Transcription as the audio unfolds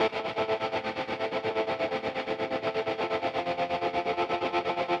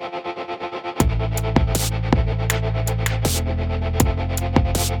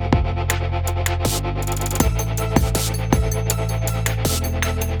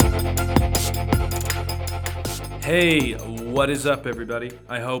Hey, what is up, everybody?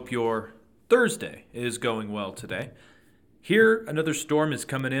 I hope your Thursday is going well today. Here, another storm is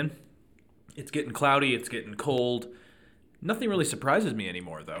coming in. It's getting cloudy, it's getting cold. Nothing really surprises me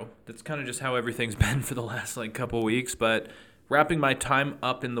anymore, though. That's kind of just how everything's been for the last couple weeks. But wrapping my time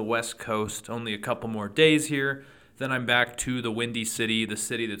up in the West Coast, only a couple more days here. Then I'm back to the Windy City, the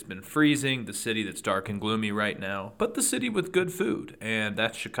city that's been freezing, the city that's dark and gloomy right now, but the city with good food, and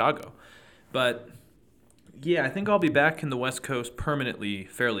that's Chicago. But yeah, I think I'll be back in the West Coast permanently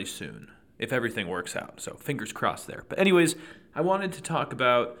fairly soon, if everything works out. So fingers crossed there. But anyways, I wanted to talk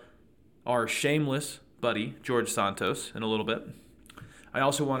about our shameless buddy, George Santos, in a little bit. I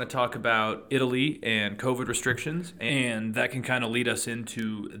also want to talk about Italy and COVID restrictions, and that can kind of lead us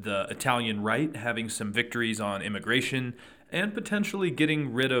into the Italian right having some victories on immigration and potentially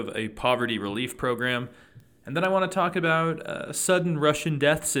getting rid of a poverty relief program. And then I want to talk about sudden Russian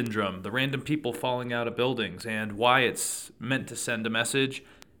death syndrome, the random people falling out of buildings, and why it's meant to send a message.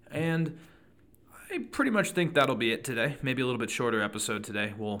 And I pretty much think that'll be it today. Maybe a little bit shorter episode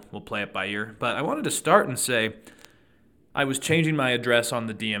today. We'll play it by ear. But I wanted to start and say I was changing my address on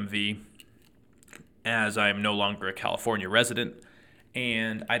the DMV as I am no longer a California resident,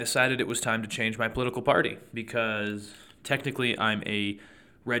 and I decided it was time to change my political party because technically I'm a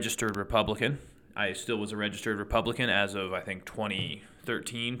registered Republican. I still was a registered Republican as of, I think,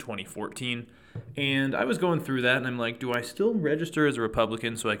 2013, 2014. And I was going through that, and I'm like, do I still register as a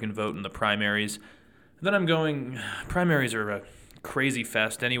Republican so I can vote in the primaries? And then I'm going, primaries are a crazy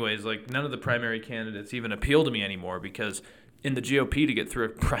fest anyways. None of the primary candidates even appeal to me anymore because in the GOP to get through a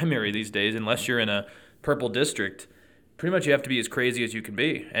primary these days, unless you're in a purple district, pretty much you have to be as crazy as you can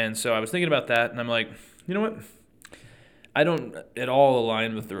be. And so I was thinking about that, and I'm like, you know what? I don't at all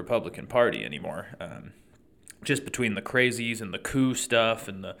align with the Republican Party anymore. Just between the crazies and the coup stuff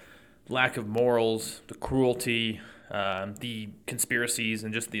and the lack of morals, the cruelty, the conspiracies,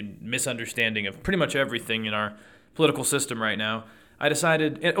 and just the misunderstanding of pretty much everything in our political system right now, I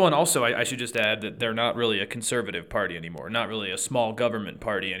decided, and also I should just add that they're not really a conservative party anymore, not really a small government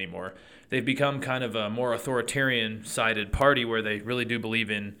party anymore. They've become kind of a more authoritarian-sided party where they really do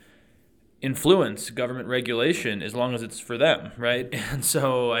believe in influence, government regulation, as long as it's for them, right? And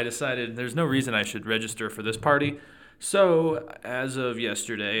so I decided there's no reason I should register for this party. So as of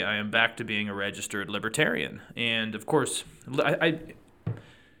yesterday, I am back to being a registered libertarian. And of course, a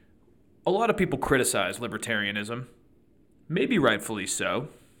lot of people criticize libertarianism, maybe rightfully so,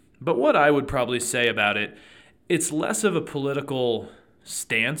 but what I would probably say about it, it's less of a political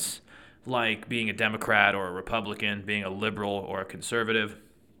stance, like being a Democrat or a Republican, being a liberal or a conservative.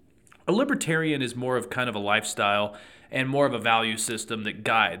 A libertarian is more of kind of a lifestyle and more of a value system that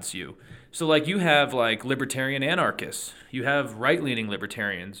guides you. So you have libertarian anarchists, you have right-leaning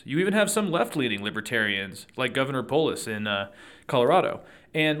libertarians, you even have some left-leaning libertarians like Governor Polis in Colorado.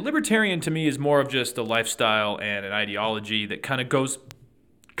 And libertarian to me is more of just a lifestyle and an ideology that kind of goes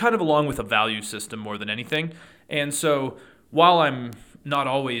kind of along with a value system more than anything. And so while I'm not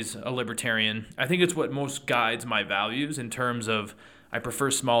always a libertarian, I think it's what most guides my values in terms of I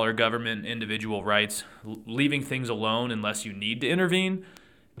prefer smaller government, individual rights, leaving things alone unless you need to intervene.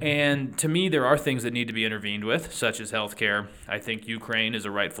 And to me, there are things that need to be intervened with, such as healthcare. I think Ukraine is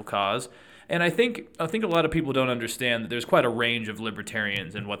a rightful cause. And I think a lot of people don't understand that there's quite a range of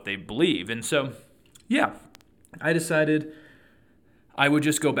libertarians in what they believe. And so, yeah, I decided I would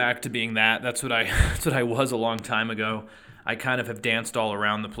just go back to being that. That's what I was a long time ago. I kind of have danced all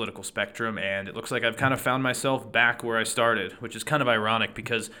around the political spectrum, and it looks like I've kind of found myself back where I started, which is kind of ironic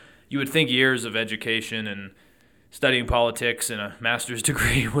because you would think years of education and studying politics and a master's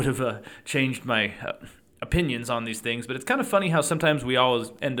degree would have changed my opinions on these things, but it's kind of funny how sometimes we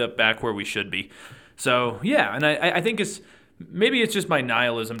always end up back where we should be. So, yeah, and I think maybe it's just my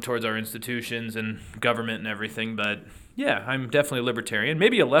nihilism towards our institutions and government and everything, but yeah, I'm definitely a libertarian,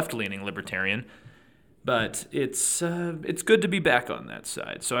 maybe a left-leaning libertarian. But it's good to be back on that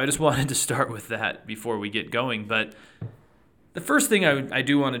side. So I just wanted to start with that before we get going. But the first thing I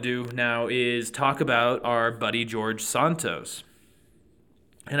do want to do now is talk about our buddy George Santos.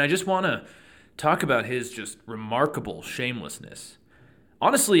 And I just want to talk about his just remarkable shamelessness.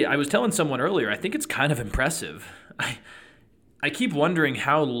 Honestly, I was telling someone earlier, I think it's kind of impressive. I keep wondering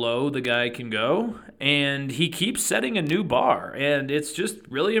how low the guy can go, and he keeps setting a new bar, and it's just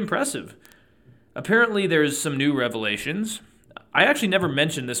really impressive. Apparently, there's some new revelations. I actually never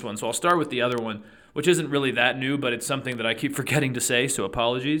mentioned this one, so I'll start with the other one, which isn't really that new, but it's something that I keep forgetting to say, so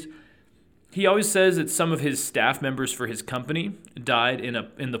apologies. He always says that some of his staff members for his company died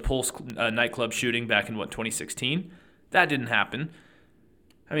in the Pulse nightclub shooting back in, 2016? That didn't happen.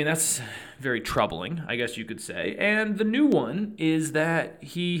 I mean, that's very troubling, I guess you could say. And the new one is that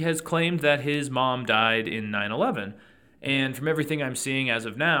he has claimed that his mom died in 9/11. And from everything I'm seeing as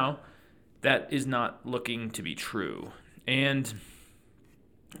of now, that is not looking to be true. And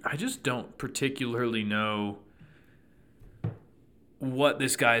I just don't particularly know what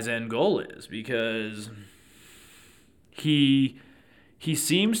this guy's end goal is, because he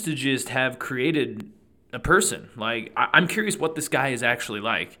seems to just have created a person. Like, I'm curious what this guy is actually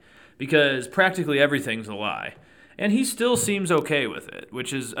like, because practically everything's a lie. And he still seems okay with it,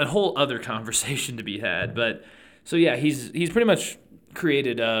 which is a whole other conversation to be had. But so yeah, he's pretty much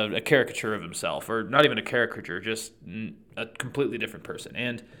created a caricature of himself, or not even a caricature, just a completely different person.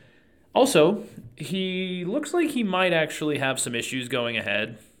 And also, he looks like he might actually have some issues going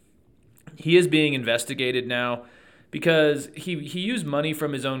ahead. He is being investigated now because he used money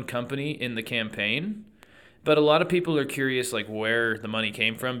from his own company in the campaign. But a lot of people are curious, like, where the money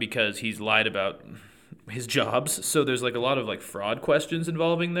came from, because he's lied about his jobs. So there's like a lot of like fraud questions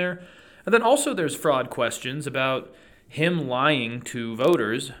involving there. And then also there's fraud questions about him lying to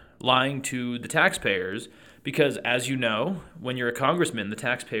voters, lying to the taxpayers, because as you know, when you're a congressman, the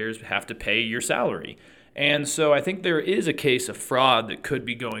taxpayers have to pay your salary. And so I think there is a case of fraud that could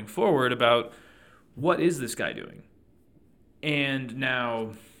be going forward about what is this guy doing. And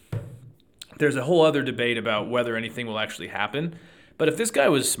now there's a whole other debate about whether anything will actually happen. But if this guy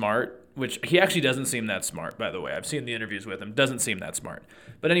was smart, which he actually doesn't seem that smart, by the way. I've seen the interviews with him. Doesn't seem that smart.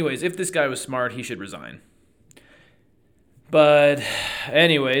 But anyways, if this guy was smart, he should resign. But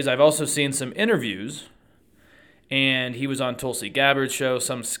anyways, I've also seen some interviews, and he was on Tulsi Gabbard's show,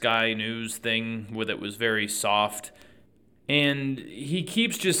 some Sky News thing where it was very soft. And he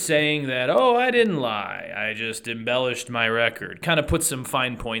keeps just saying that, oh, I didn't lie. I just embellished my record. Kind of put some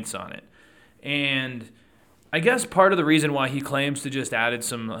fine points on it. And I guess part of the reason why he claims to just added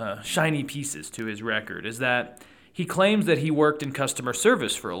some shiny pieces to his record is that he claims that he worked in customer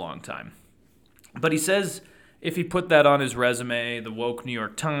service for a long time. But he says if he put that on his resume, the woke New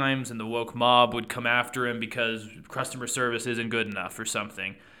York Times and the woke mob would come after him because customer service isn't good enough or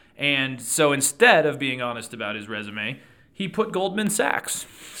something. And so instead of being honest about his resume, he put Goldman Sachs.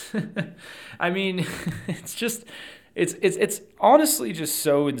 I mean, it's honestly just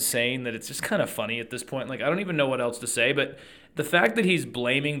so insane that it's just kind of funny at this point. Like, I don't even know what else to say, but the fact that he's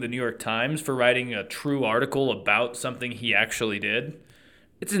blaming the New York Times for writing a true article about something he actually did,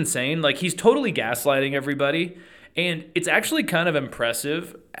 it's insane. Like, he's totally gaslighting everybody, and it's actually kind of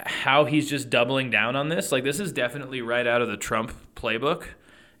impressive how he's just doubling down on this. Like, this is definitely right out of the Trump playbook.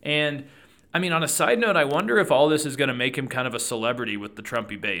 And I mean, on a side note, I wonder if all this is going to make him kind of a celebrity with the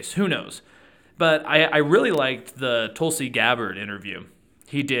Trumpy base. Who knows? But I really liked the Tulsi Gabbard interview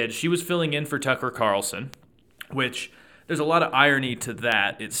he did. She was filling in for Tucker Carlson, which there's a lot of irony to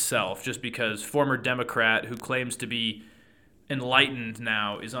that itself, just because former Democrat who claims to be enlightened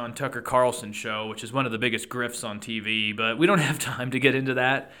now is on Tucker Carlson's show, which is one of the biggest grifts on TV. But we don't have time to get into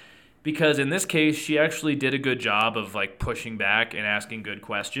that, because in this case, she actually did a good job of like pushing back and asking good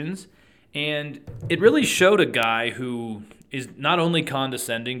questions. And it really showed a guy who is not only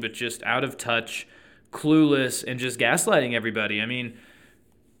condescending, but just out of touch, clueless, and just gaslighting everybody. I mean,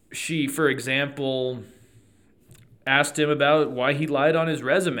 she, for example, asked him about why he lied on his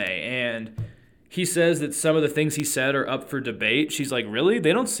resume, and he says that some of the things he said are up for debate. She's like, really?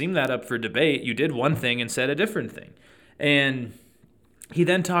 They don't seem that up for debate. You did one thing and said a different thing. And he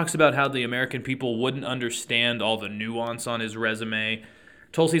then talks about how the American people wouldn't understand all the nuance on his resume.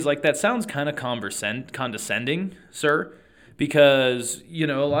 Tulsi's like, that sounds kind of condescending, sir, because, you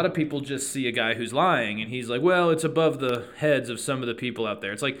know, a lot of people just see a guy who's lying, and he's like, well, it's above the heads of some of the people out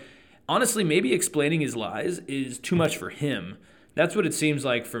there. It's like, honestly, maybe explaining his lies is too much for him. That's what it seems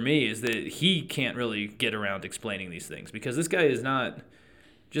like for me, is that he can't really get around explaining these things, because this guy is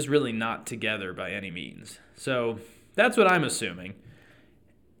just really not together by any means. So that's what I'm assuming.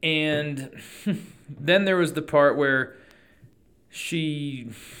 And then there was the part where she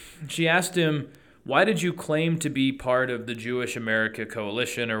asked him, why did you claim to be part of the Jewish America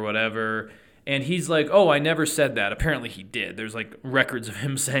Coalition or whatever? And he's like, oh, I never said that. Apparently he did. There's like records of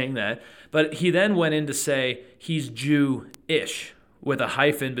him saying that. But he then went in to say he's Jew-ish, with a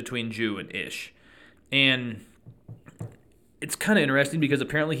hyphen between Jew and ish. And it's kind of interesting because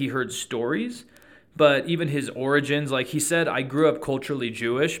apparently he heard stories, but even his origins, like he said, I grew up culturally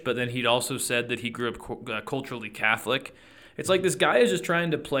Jewish, but then he'd also said that he grew up culturally Catholic. It's like this guy is just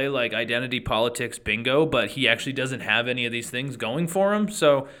trying to play like identity politics bingo, but he actually doesn't have any of these things going for him.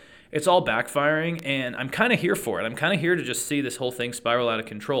 So it's all backfiring, and I'm kind of here for it. I'm kind of here to just see this whole thing spiral out of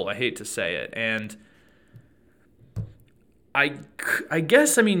control. I hate to say it. And I, I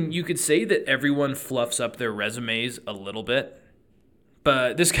guess, I mean, you could say that everyone fluffs up their resumes a little bit,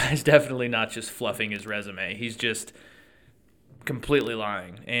 but this guy's definitely not just fluffing his resume. He's just completely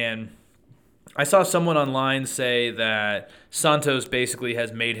lying. And I saw someone online say that Santos basically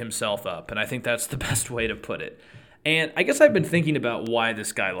has made himself up, and I think that's the best way to put it. And I guess I've been thinking about why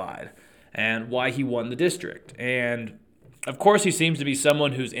this guy lied and why he won the district. And of course, he seems to be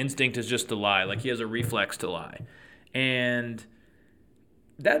someone whose instinct is just to lie, like he has a reflex to lie. And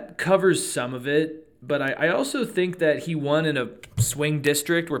that covers some of it, but I also think that he won in a swing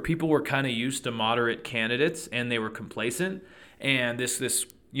district where people were kind of used to moderate candidates and they were complacent. And this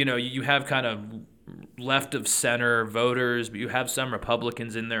you have kind of left of center voters, but you have some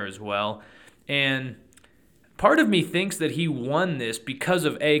Republicans in there as well. And part of me thinks that he won this because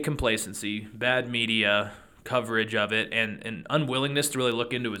of complacency, bad media coverage of it, and an unwillingness to really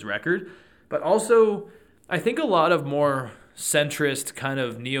look into his record. But also, I think a lot of more centrist, kind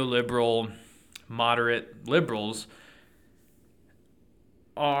of neoliberal, moderate liberals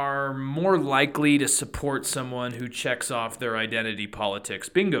are more likely to support someone who checks off their identity politics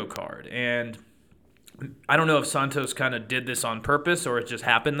bingo card. And I don't know if Santos kind of did this on purpose or it just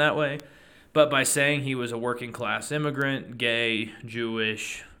happened that way, but by saying he was a working class immigrant, gay,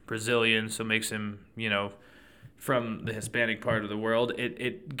 Jewish, Brazilian, so makes him, from the Hispanic part of the world,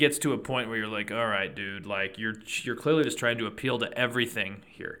 it gets to a point where you're like, all right, dude, like you're clearly just trying to appeal to everything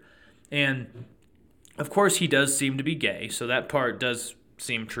here. And of course he does seem to be gay, so that part does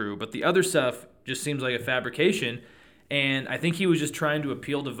seem true, but the other stuff just seems like a fabrication. And I think he was just trying to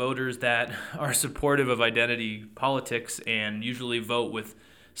appeal to voters that are supportive of identity politics and usually vote with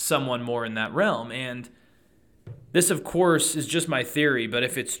someone more in that realm. And this, of course, is just my theory, but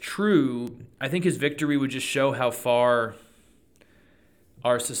if it's true, I think his victory would just show how far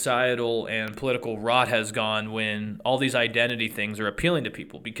our societal and political rot has gone when all these identity things are appealing to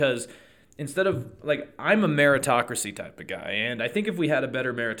people. Because instead of, I'm a meritocracy type of guy, and I think if we had a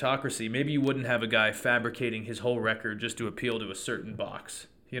better meritocracy, maybe you wouldn't have a guy fabricating his whole record just to appeal to a certain box.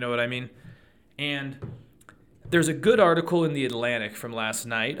 You know what I mean? And there's a good article in The Atlantic from last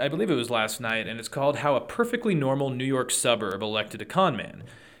night, I believe it was last night, and it's called How a Perfectly Normal New York Suburb Elected a Con Man.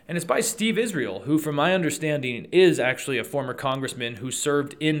 And it's by Steve Israel, who, from my understanding, is actually a former congressman who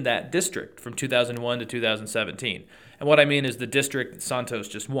served in that district from 2001 to 2017. And what I mean is the district that Santos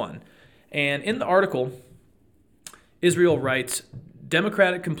just won. And in the article, Israel writes,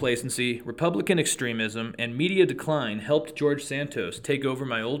 Democratic complacency, Republican extremism, and media decline helped George Santos take over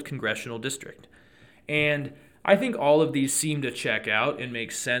my old congressional district. And I think all of these seem to check out and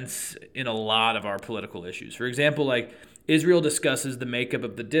make sense in a lot of our political issues. For example, Israel discusses the makeup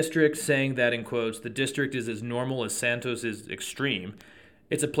of the district, saying that, in quotes, the district is as normal as Santos is extreme.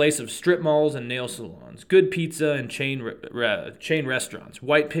 It's a place of strip malls and nail salons, good pizza and chain restaurants,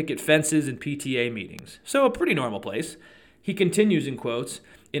 white picket fences and PTA meetings. So a pretty normal place. He continues, in quotes,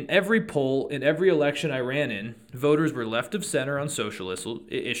 in every poll, in every election I ran in, voters were left of center on social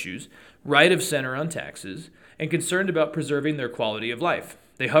issues, right of center on taxes, and concerned about preserving their quality of life.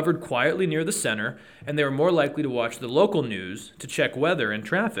 They hovered quietly near the center, and they were more likely to watch the local news to check weather and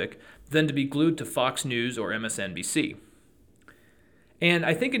traffic than to be glued to Fox News or MSNBC. And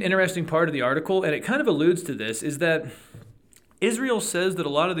I think an interesting part of the article, and it kind of alludes to this, is that Israel says that a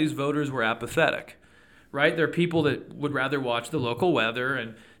lot of these voters were apathetic, right? They're people that would rather watch the local weather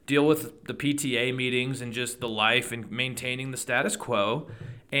and deal with the PTA meetings and just the life and maintaining the status quo.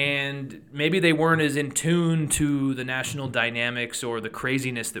 And maybe they weren't as in tune to the national dynamics or the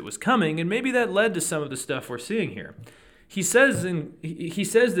craziness that was coming, and maybe that led to some of the stuff we're seeing here. He says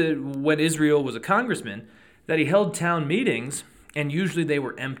that when Israel was a congressman, that he held town meetings, and usually they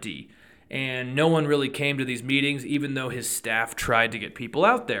were empty, and no one really came to these meetings, even though his staff tried to get people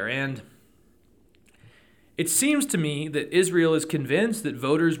out there. And it seems to me that Israel is convinced that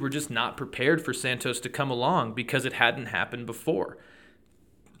voters were just not prepared for Santos to come along because it hadn't happened before.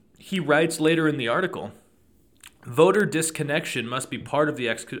 He writes later in the article, voter disconnection must be part of the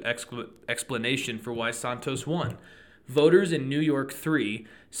explanation for why Santos won. Voters in New York 3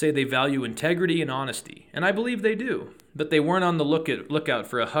 say they value integrity and honesty, and I believe they do, but they weren't on the lookout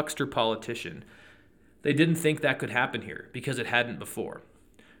for a huckster politician. They didn't think that could happen here because it hadn't before.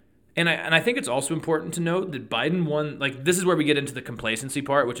 And I think it's also important to note that Biden won, this is where we get into the complacency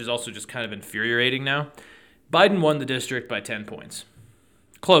part, which is also just kind of infuriating now. Biden won the district by 10 points.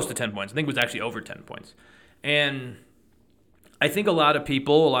 Close to 10 points. I think it was actually over 10 points. And I think a lot of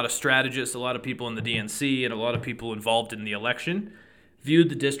people, a lot of strategists, a lot of people in the DNC, and a lot of people involved in the election viewed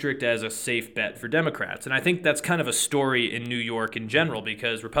the district as a safe bet for Democrats. And I think that's kind of a story in New York in general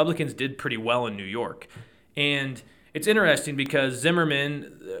because Republicans did pretty well in New York. And It's interesting because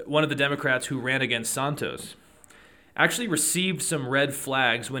Zimmerman, one of the Democrats who ran against Santos, actually received some red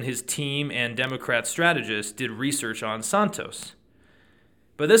flags when his team and Democrat strategists did research on Santos.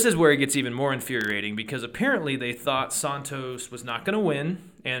 But this is where it gets even more infuriating because apparently they thought Santos was not going to win,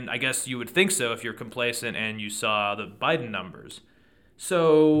 and I guess you would think so if you're complacent and you saw the Biden numbers.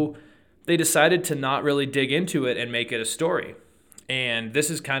 So they decided to not really dig into it and make it a story. And this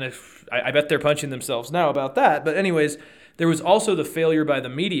is kind of, I bet they're punching themselves now about that. But anyways, there was also the failure by the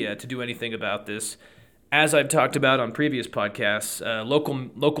media to do anything about this. As I've talked about on previous podcasts,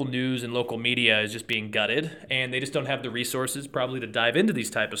 local news and local media is just being gutted, and they just don't have the resources probably to dive into these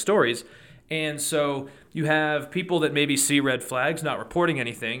type of stories. And so you have people that maybe see red flags not reporting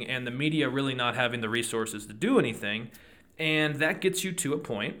anything, and the media really not having the resources to do anything. And that gets you to a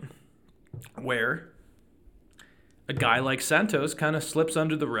point where a guy like Santos kind of slips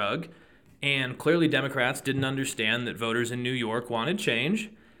under the rug, and clearly Democrats didn't understand that voters in New York wanted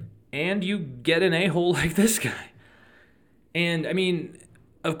change. And you get an a-hole like this guy. And, I mean,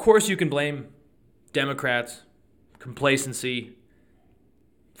 of course you can blame Democrats, complacency,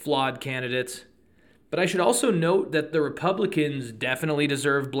 flawed candidates. But I should also note that the Republicans definitely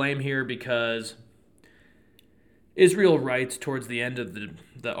deserve blame here because Israel writes towards the end of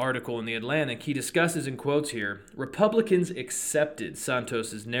the article in The Atlantic, he discusses in quotes here, Republicans accepted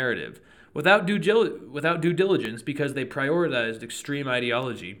Santos's narrative without due diligence because they prioritized extreme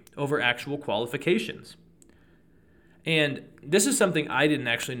ideology over actual qualifications. And this is something I didn't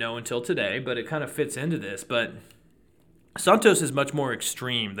actually know until today, but it kind of fits into this. But Santos is much more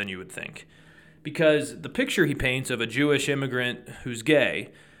extreme than you would think because the picture he paints of a Jewish immigrant who's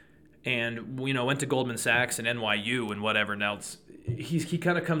gay and went to Goldman Sachs and NYU and whatever else, he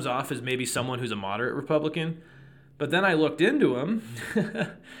kind of comes off as maybe someone who's a moderate Republican. But then I looked into him.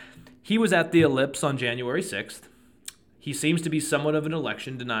 He was at the Ellipse on January 6th. He seems to be somewhat of an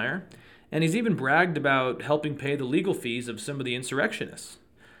election denier, and he's even bragged about helping pay the legal fees of some of the insurrectionists.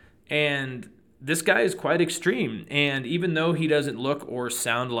 And this guy is quite extreme, and even though he doesn't look or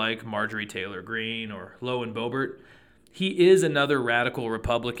sound like Marjorie Taylor Greene or Lauren Boebert, he is another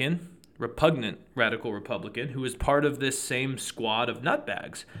repugnant radical Republican, who is part of this same squad of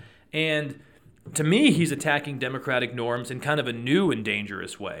nutbags. And to me, he's attacking democratic norms in kind of a new and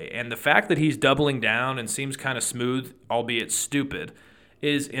dangerous way. And the fact that he's doubling down and seems kind of smooth, albeit stupid,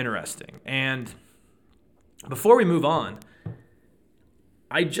 is interesting. And before we move on,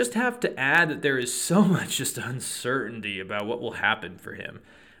 I just have to add that there is so much just uncertainty about what will happen for him.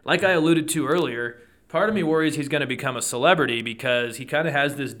 Like I alluded to earlier, part of me worries he's going to become a celebrity because he kind of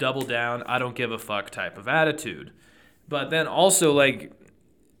has this double down, I don't give a fuck type of attitude. But then also,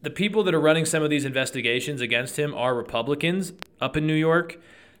 the people that are running some of these investigations against him are Republicans up in New York,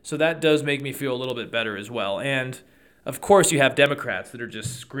 so that does make me feel a little bit better as well. And of course, you have Democrats that are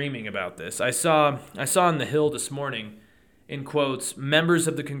just screaming about this. I saw on the Hill this morning, in quotes, members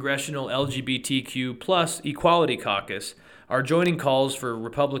of the Congressional LGBTQ plus Equality Caucus are joining calls for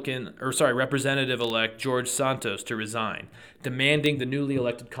Representative-elect George Santos to resign, demanding the newly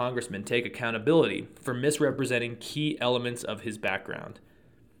elected congressman take accountability for misrepresenting key elements of his background.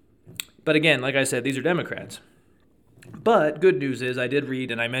 But again, like I said, these are Democrats. But good news is I did read,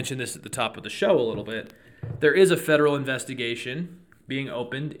 and I mentioned this at the top of the show a little bit, there is a federal investigation being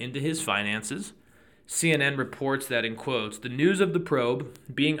opened into his finances. CNN reports that, in quotes, the news of the probe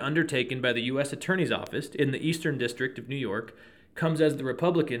being undertaken by the U.S. Attorney's Office in the Eastern District of New York comes as the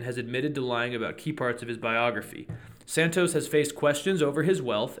Republican has admitted to lying about key parts of his biography. Santos has faced questions over his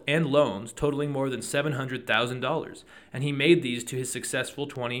wealth and loans totaling more than $700,000, and he made these to his successful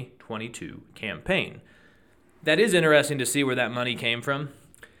 2022 campaign. That is interesting to see where that money came from.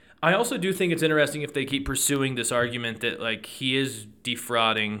 I also do think it's interesting if they keep pursuing this argument that he is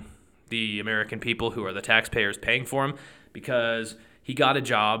defrauding the American people who are the taxpayers paying for him because he got a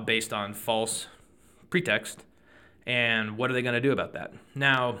job based on false pretext. And what are they going to do about that?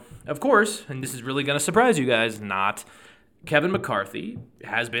 Now, of course, and this is really going to surprise you guys, Kevin McCarthy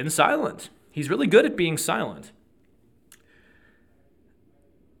has been silent. He's really good at being silent.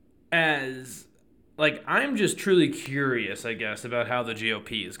 I'm just truly curious, I guess, about how the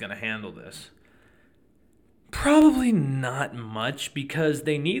GOP is going to handle this. Probably not much because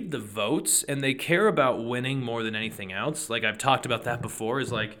they need the votes and they care about winning more than anything else. I've talked about that before,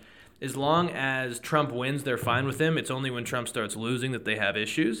 as long as Trump wins, they're fine with him. It's only when Trump starts losing that they have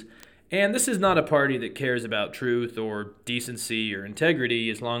issues. And this is not a party that cares about truth or decency or integrity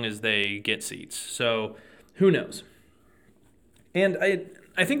as long as they get seats. So who knows? And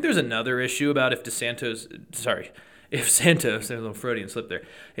I think there's another issue about if if Santos, there's a little Freudian slip there,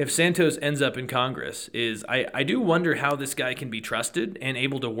 if Santos ends up in Congress, is I do wonder how this guy can be trusted and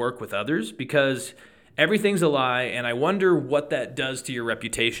able to work with others, because everything's a lie, and I wonder what that does to your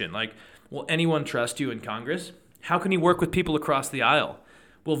reputation. Like, will anyone trust you in Congress? How can he work with people across the aisle?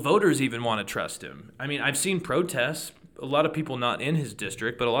 Will voters even want to trust him? I mean, I've seen protests, a lot of people not in his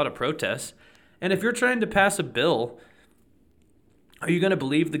district, but a lot of protests. And if you're trying to pass a bill, are you going to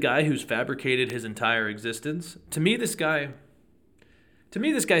believe the guy who's fabricated his entire existence? To me, this guy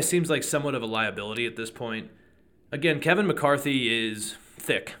seems like somewhat of a liability at this point. Again, Kevin McCarthy is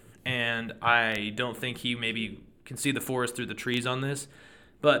thick, and I don't think he maybe can see the forest through the trees on this.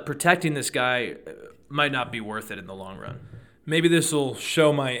 But protecting this guy might not be worth it in the long run. Maybe this will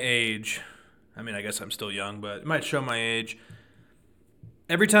show my age. I mean, I guess I'm still young, but it might show my age.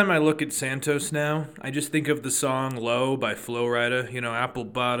 Every time I look at Santos now, I just think of the song Low by Flo Rida. You know, apple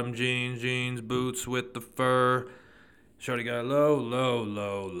bottom jeans, boots with the fur. Shorty got low, low,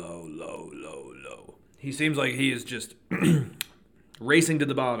 low, low, low, low, low. He seems like he is just racing to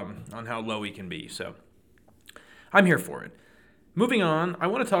the bottom on how low he can be. So I'm here for it. Moving on, I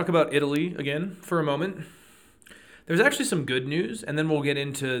want to talk about Italy again for a moment. There's actually some good news, and then we'll get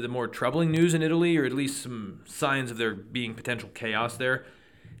into the more troubling news in Italy, or at least some signs of there being potential chaos there.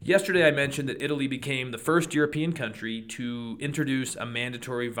 Yesterday, I mentioned that Italy became the first European country to introduce a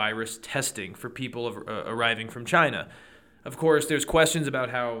mandatory virus testing for people arriving from China. Of course, there's questions about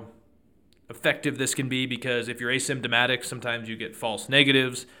how effective this can be, because if you're asymptomatic, sometimes you get false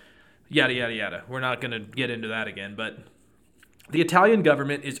negatives, yada, yada, yada. We're not going to get into that again, but the Italian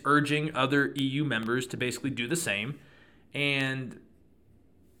government is urging other EU members to basically do the same, and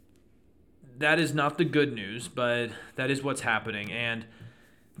that is not the good news, but that is what's happening. And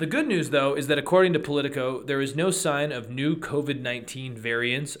the good news, though, is that according to Politico, there is no sign of new COVID-19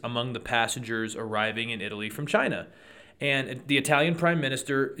 variants among the passengers arriving in Italy from China. And the Italian Prime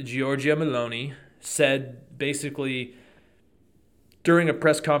Minister, Giorgia Meloni, said basically during a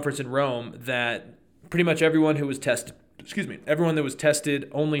press conference in Rome that pretty much everyone that was tested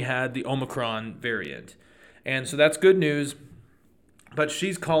only had the Omicron variant. And so that's good news, but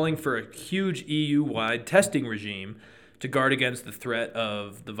she's calling for a huge EU-wide testing regime to guard against the threat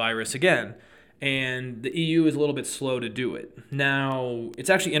of the virus again. And the EU is a little bit slow to do it. Now, it's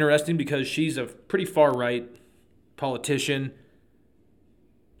actually interesting because she's a pretty far-right politician,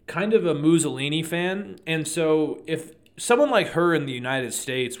 kind of a Mussolini fan. And so if someone like her in the United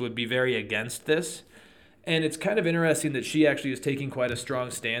States would be very against this, and it's kind of interesting that she actually is taking quite a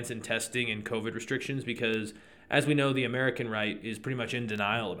strong stance in testing and COVID restrictions, because, as we know, the American right is pretty much in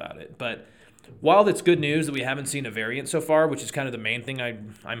denial about it. But while it's good news that we haven't seen a variant so far, which is kind of the main thing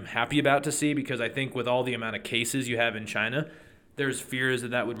I'm happy about to see, because I think with all the amount of cases you have in China, there's fears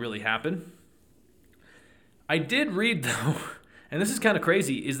that would really happen. I did read, though, and this is kind of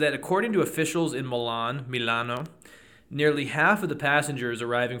crazy, is that according to officials in Milano, nearly half of the passengers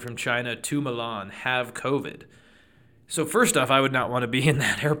arriving from China to Milan have COVID. So first off, I would not want to be in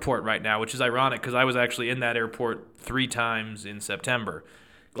that airport right now, which is ironic because I was actually in that airport 3 times in September.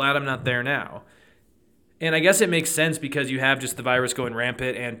 Glad I'm not there now. And I guess it makes sense because you have just the virus going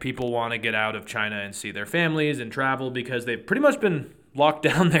rampant and people want to get out of China and see their families and travel, because they've pretty much been locked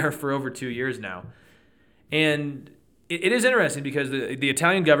down there for over 2 years now. And it is interesting because the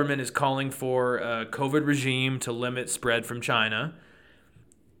Italian government is calling for a COVID regime to limit spread from China.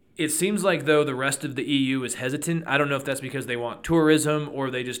 It seems like, though, the rest of the EU is hesitant. I don't know if that's because they want tourism or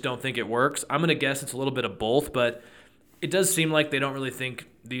they just don't think it works. I'm going to guess it's a little bit of both, but it does seem like they don't really think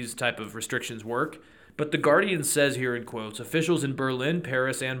these type of restrictions work. But The Guardian says here in quotes, officials in Berlin,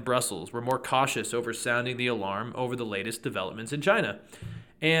 Paris, and Brussels were more cautious over sounding the alarm over the latest developments in China.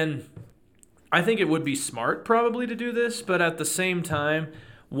 And I think it would be smart probably to do this, but at the same time,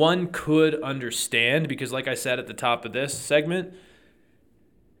 one could understand, because like I said at the top of this segment,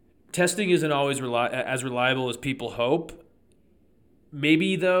 testing isn't always as reliable as people hope.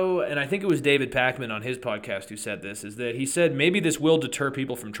 Maybe, though, and I think it was David Pakman on his podcast who said this, is that he said maybe this will deter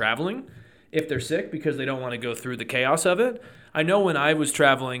people from traveling if they're sick because they don't want to go through the chaos of it. I know when I was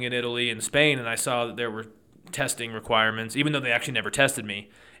traveling in Italy and Spain and I saw that there were testing requirements, even though they actually never tested me,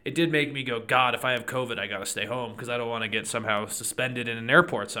 it did make me go, God, if I have COVID, I got to stay home because I don't want to get somehow suspended in an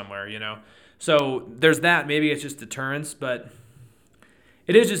airport somewhere, you know. So there's that. Maybe it's just deterrence, but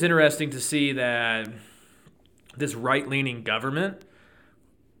it is just interesting to see that this right-leaning government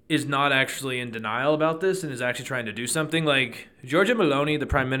is not actually in denial about this and is actually trying to do something. Like, Giorgia Meloni, the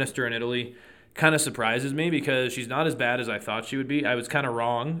prime minister in Italy, kind of surprises me because she's not as bad as I thought she would be. I was kind of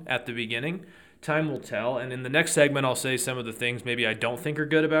wrong at the beginning. Time will tell. And in the next segment, I'll say some of the things maybe I don't think are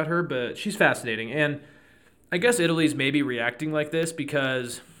good about her, but she's fascinating. And I guess Italy's maybe reacting like this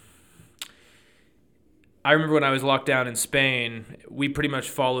because I remember when I was locked down in Spain, we pretty much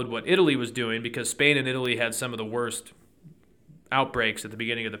followed what Italy was doing because Spain and Italy had some of the worst outbreaks at the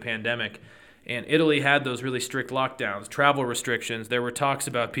beginning of the pandemic. And Italy had those really strict lockdowns, travel restrictions. There were talks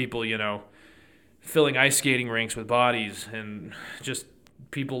about people, filling ice skating rinks with bodies and just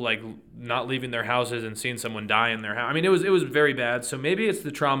people like not leaving their houses and seeing someone die in their house. I mean, it was very bad. So maybe it's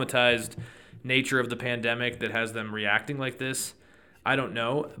the traumatized nature of the pandemic that has them reacting like this. I don't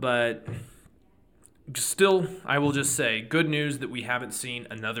know, but still, I will just say good news that we haven't seen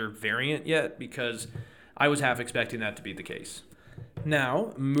another variant yet because I was half expecting that to be the case.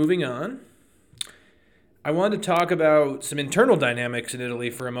 Now, moving on, I wanted to talk about some internal dynamics in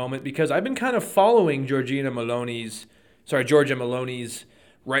Italy for a moment because I've been kind of following Giorgia Meloni's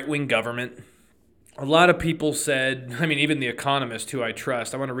right-wing government. A lot of people said, even The Economist, who I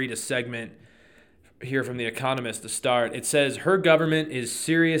trust, I want to read a segment here from The Economist to start. It says, her government is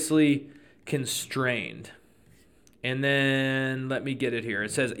seriously constrained. And then, let me get it here.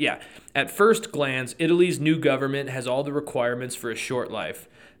 It says, at first glance, Italy's new government has all the requirements for a short life.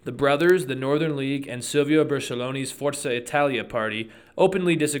 The brothers, the Northern League, and Silvio Berlusconi's Forza Italia party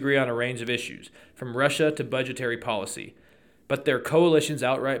openly disagree on a range of issues, from Russia to budgetary policy. But their coalition's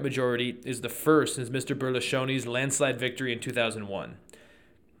outright majority is the first since Mr. Berlusconi's landslide victory in 2001.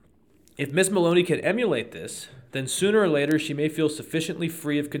 If Ms. Meloni can emulate this, then sooner or later she may feel sufficiently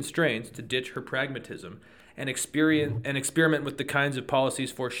free of constraints to ditch her pragmatism and experiment with the kinds of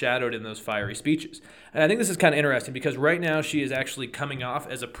policies foreshadowed in those fiery speeches. And I think this is kind of interesting because right now she is actually coming off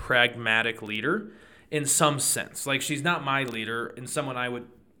as a pragmatic leader in some sense. Like, she's not my leader and someone I would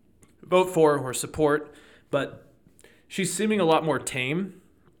vote for or support, but she's seeming a lot more tame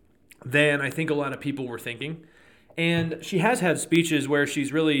than I think a lot of people were thinking. And she has had speeches where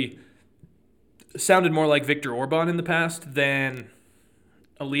she's really sounded more like Viktor Orban in the past than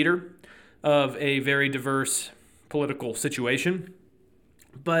a leader of a very diverse political situation.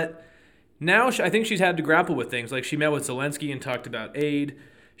 But now I think she's had to grapple with things. Like, she met with Zelensky and talked about aid.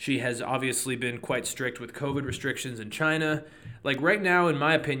 She has obviously been quite strict with COVID restrictions in China. Like, right now, in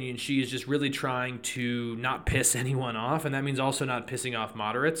my opinion, she is just really trying to not piss anyone off, and that means also not pissing off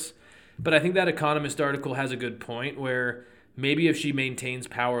moderates. But I think that Economist article has a good point where maybe if she maintains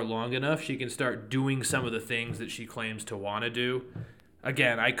power long enough, she can start doing some of the things that she claims to want to do.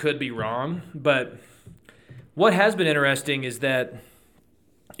 Again, I could be wrong, but what has been interesting is that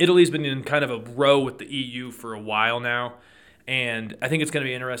Italy's been in kind of a row with the EU for a while now, and I think it's going to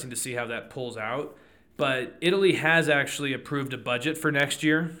be interesting to see how that pulls out. But Italy has actually approved a budget for next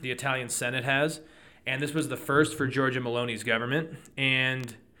year. The Italian Senate has, and this was the first for Giorgia Meloni's government.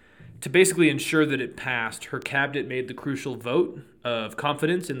 And to basically ensure that it passed, her cabinet made the crucial vote of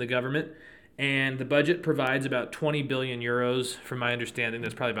confidence in the government. And the budget provides about 20 billion euros. From my understanding,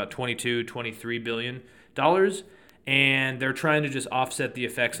 that's probably about 22, 23 billion dollars. And they're trying to just offset the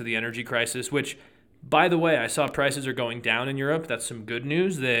effects of the energy crisis, which, by the way, I saw prices are going down in Europe. That's some good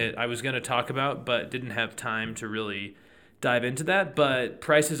news that I was going to talk about, but didn't have time to really dive into that. But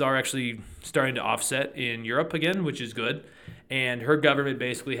prices are actually starting to offset in Europe again, which is good. And her government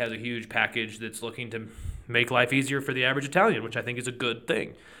basically has a huge package that's looking to make life easier for the average Italian, which I think is a good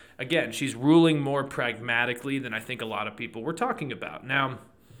thing. Again, she's ruling more pragmatically than I think a lot of people were talking about. Now,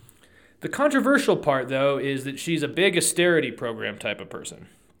 the controversial part, though, is that she's a big austerity program type of person.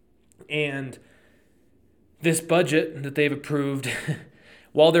 And this budget that they've approved,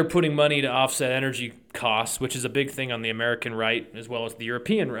 while they're putting money to offset energy costs, which is a big thing on the American right as well as the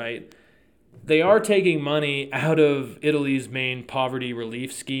European right, they are taking money out of Italy's main poverty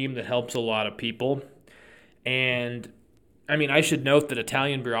relief scheme that helps a lot of people. And I should note that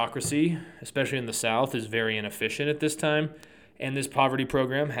Italian bureaucracy, especially in the South, is very inefficient at this time. And this poverty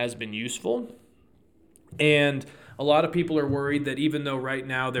program has been useful. And a lot of people are worried that even though right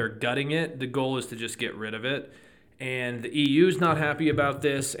now they're gutting it, the goal is to just get rid of it. And the EU's not happy about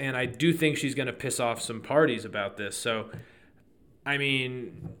this. And I do think she's going to piss off some parties about this. So,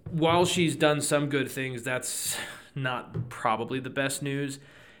 while she's done some good things, that's not probably the best news.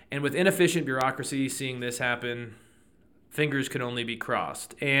 And with inefficient bureaucracy, seeing this happen, fingers can only be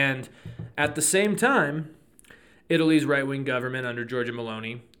crossed. And at the same time, Italy's right-wing government under Giorgia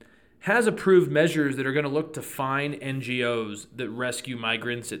Meloni has approved measures that are going to look to fine NGOs that rescue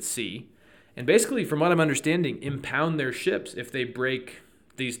migrants at sea. And basically, from what I'm understanding, impound their ships if they break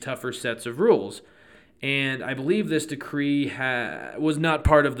these tougher sets of rules. And I believe this decree was not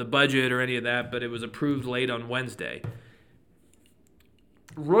part of the budget or any of that, but it was approved late on Wednesday.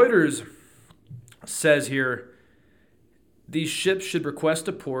 Reuters says here These ships should request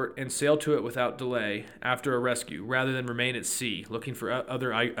a port and sail to it without delay after a rescue, rather than remain at sea looking for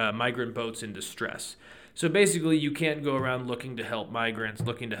other migrant boats in distress. So basically, you can't go around looking to help migrants,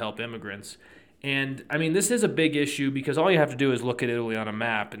 looking to help immigrants. And I mean, this is a big issue because all you have to do is look at Italy on a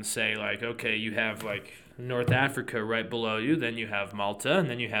map and say, like, okay, you have like North Africa right below you, then you have Malta, and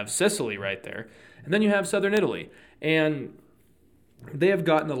then you have Sicily right there, and then you have southern Italy. And they have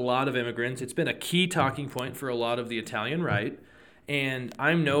gotten a lot of immigrants. It's been a key talking point for a lot of the Italian right. And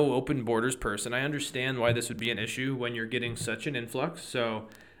I'm no open borders person. I understand why this would be an issue when you're getting such an influx. So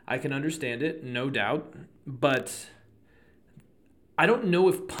I can understand it, no doubt. But I don't know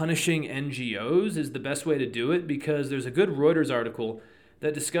if punishing NGOs is the best way to do it, because there's a good Reuters article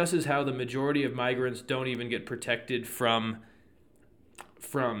that discusses how the majority of migrants don't even get protected from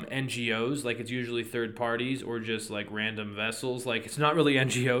NGOs. Like, it's usually third parties or just like random vessels. Like, it's not really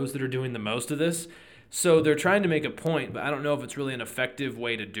NGOs that are doing the most of this. So they're trying to make a point, but I don't know if it's really an effective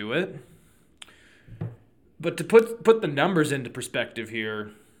way to do it. But to put the numbers into perspective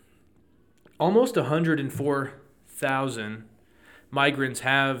here, almost 104,000 migrants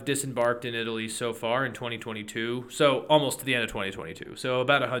have disembarked in Italy so far in 2022. So almost to the end of 2022. So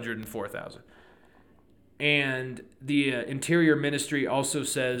about 104,000. And the Interior Ministry also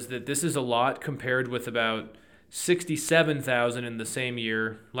says that this is a lot compared with about 67,000 in the same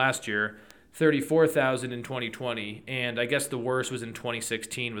year last year, 34,000 in 2020, and I guess the worst was in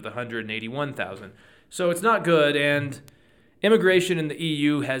 2016 with 181,000. So it's not good, and immigration in the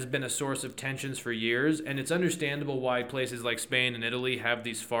EU has been a source of tensions for years, and it's understandable why places like Spain and Italy have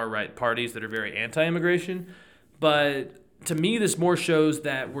these far-right parties that are very anti-immigration. But to me, this more shows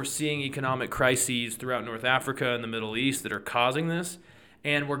that we're seeing economic crises throughout North Africa and the Middle East that are causing this,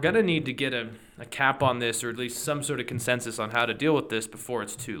 and we're going to need to get a cap on this, or at least some sort of consensus on how to deal with this before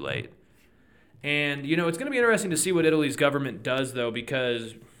it's too late. And, you know, it's going to be interesting to see what Italy's government does, though,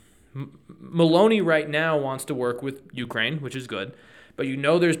 because Meloni right now wants to work with Ukraine, which is good. But you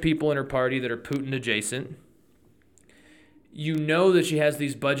know there's people in her party that are Putin adjacent. You know that she has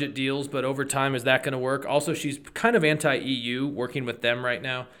these budget deals, but over time, is that going to work? Also, she's kind of anti-EU, working with them right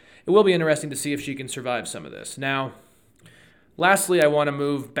now. It will be interesting to see if she can survive some of this. Now, lastly, I want to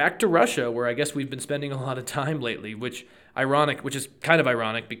move back to Russia, where I guess we've been spending a lot of time lately, which is kind of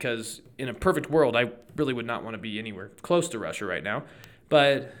ironic because in a perfect world, I really would not want to be anywhere close to Russia right now.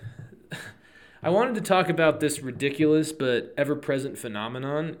 But I wanted to talk about this ridiculous but ever-present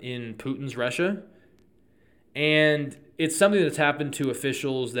phenomenon in Putin's Russia. And it's something that's happened to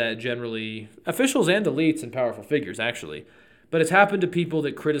officials and elites and powerful figures, actually. But it's happened to people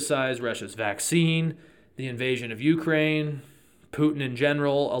that criticize Russia's vaccine, the invasion of Ukraine, Putin in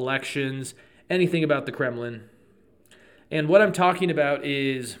general, elections, anything about the Kremlin. And what I'm talking about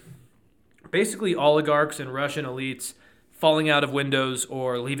is basically oligarchs and Russian elites falling out of windows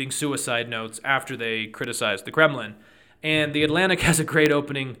or leaving suicide notes after they criticize the Kremlin. And The Atlantic has a great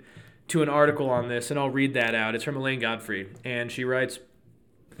opening to an article on this, and I'll read that out. It's from Elaine Godfrey, and she writes,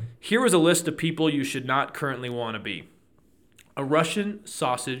 "Here is a list of people you should not currently want to be. A Russian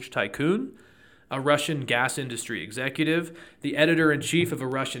sausage tycoon, a Russian gas industry executive, the editor-in-chief of a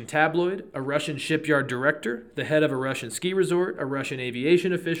Russian tabloid, a Russian shipyard director, the head of a Russian ski resort, a Russian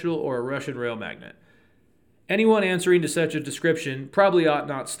aviation official, or a Russian rail magnate. Anyone answering to such a description probably ought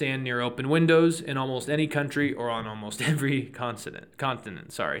not stand near open windows in almost any country or on almost every continent.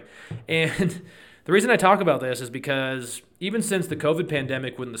 And the reason I talk about this is because even since the COVID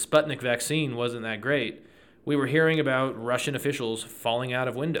pandemic, when the Sputnik vaccine wasn't that great, we were hearing about Russian officials falling out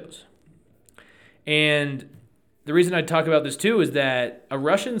of windows. And the reason I talk about this too is that a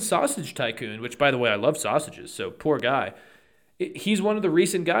Russian sausage tycoon, which by the way, I love sausages, so poor guy, he's one of the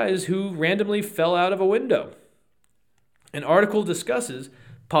recent guys who randomly fell out of a window. An article discusses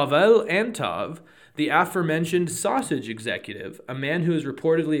Pavel Antov, the aforementioned sausage executive, a man who has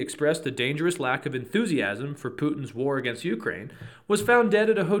reportedly expressed a dangerous lack of enthusiasm for Putin's war against Ukraine, was found dead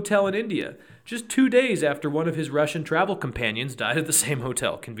at a hotel in India just 2 days after one of his Russian travel companions died at the same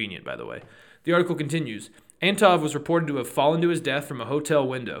hotel. Convenient, by the way. The article continues. Antov was reported to have fallen to his death from a hotel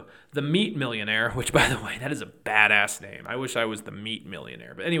window. The Meat Millionaire, which, by the way, that is a badass name. I wish I was the Meat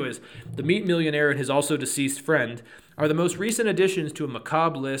Millionaire. But anyways, the Meat Millionaire and his also deceased friend are the most recent additions to a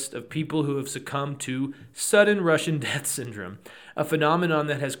macabre list of people who have succumbed to sudden Russian death syndrome, a phenomenon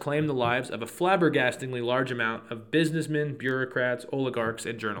that has claimed the lives of a flabbergastingly large amount of businessmen, bureaucrats, oligarchs,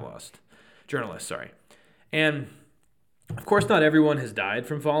 and journalists. And, of course, not everyone has died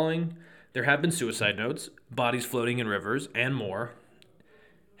from falling. There have been suicide notes, bodies floating in rivers, and more.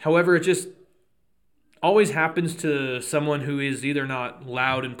 However, it just always happens to someone who is either not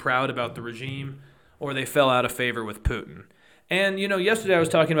loud and proud about the regime or they fell out of favor with Putin. And, yesterday I was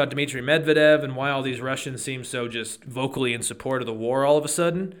talking about Dmitry Medvedev and why all these Russians seem so just vocally in support of the war all of a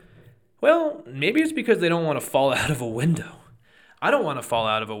sudden. Well, maybe it's because they don't want to fall out of a window. I don't want to fall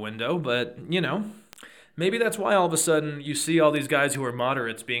out of a window, but, maybe that's why all of a sudden you see all these guys who are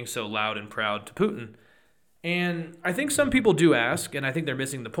moderates being so loud and proud to Putin. And I think some people do ask, and I think they're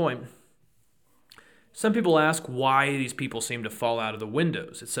missing the point. Some people ask why these people seem to fall out of the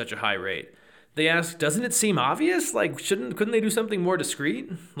windows at such a high rate. They ask, doesn't it seem obvious? Like, couldn't they do something more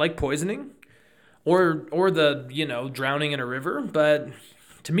discreet, like poisoning, or the drowning in a river? But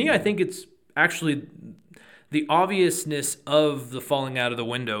to me, I think it's actually the obviousness of the falling out of the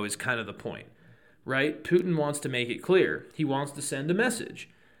window is kind of the point, right? Putin wants to make it clear. He wants to send a message.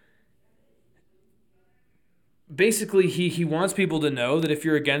 Basically, he wants people to know that if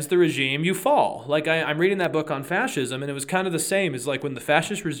you're against the regime, you fall. Like, I'm reading that book on fascism, and it was kind of the same. It's like when the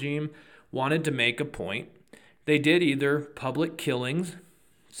fascist regime wanted to make a point, they did either public killings,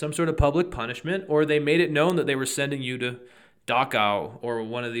 some sort of public punishment, or they made it known that they were sending you to Dachau or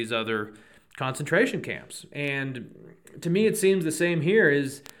one of these other concentration camps. And to me, it seems the same here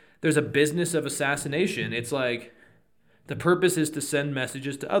is there's a business of assassination. It's like the purpose is to send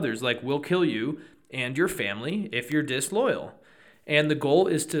messages to others, like we'll kill you and your family if you're disloyal. And the goal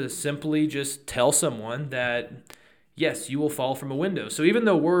is to simply just tell someone that yes, you will fall from a window. So even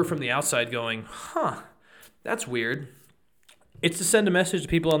though we're from the outside going, that's weird, it's to send a message to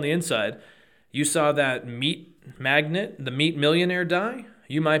people on the inside. You saw that meat magnate, the meat millionaire die?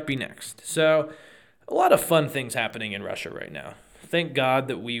 You might be next. So a lot of fun things happening in Russia right now. Thank God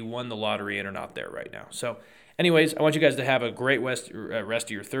that we won the lottery and are not there right now. So anyways, I want you guys to have a great rest of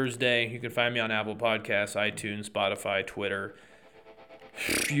your Thursday. You can find me on Apple Podcasts, iTunes, Spotify, Twitter,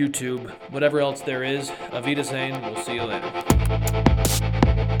 YouTube, whatever else there is. Auf Wiedersehen. We'll see you later.